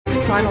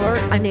Crime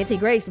Alert, I'm Nancy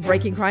Grace.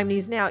 Breaking crime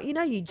news now. You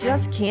know, you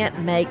just can't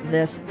make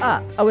this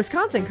up. A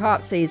Wisconsin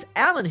cop sees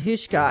Alan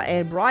Hushka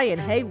and Brian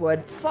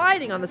Haywood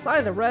fighting on the side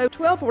of the road,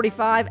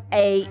 12:45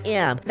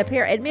 a.m. The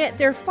pair admit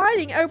they're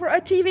fighting over a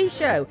TV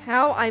show,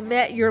 How I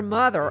Met Your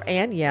Mother,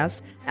 and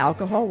yes,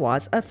 alcohol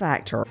was a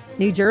factor.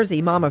 New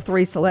Jersey mom of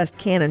three, Celeste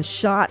Cannon,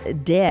 shot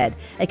dead.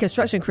 A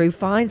construction crew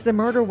finds the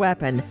murder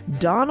weapon.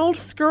 Donald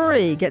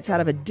Scurry gets out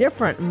of a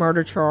different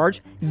murder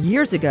charge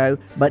years ago,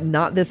 but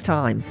not this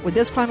time. With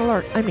this Crime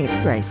Alert, I'm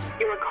Nancy Grace.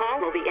 Your call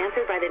will be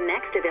answered by the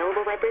next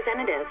available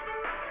representative.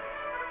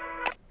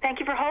 Thank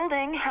you for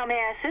holding. How may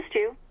I assist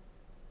you?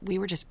 We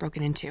were just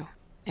broken into,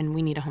 and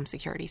we need a home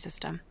security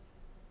system.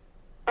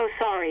 Oh,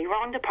 sorry.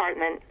 Wrong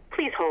department.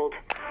 Please hold.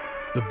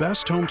 The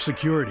best home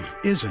security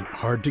isn't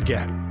hard to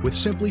get. With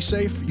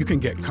SimpliSafe, you can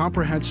get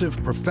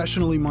comprehensive,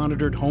 professionally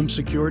monitored home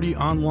security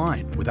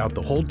online without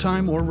the hold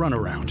time or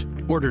runaround.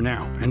 Order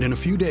now, and in a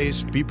few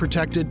days, be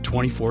protected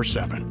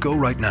 24/7. Go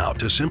right now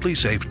to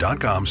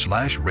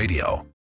SimpliSafe.com/radio.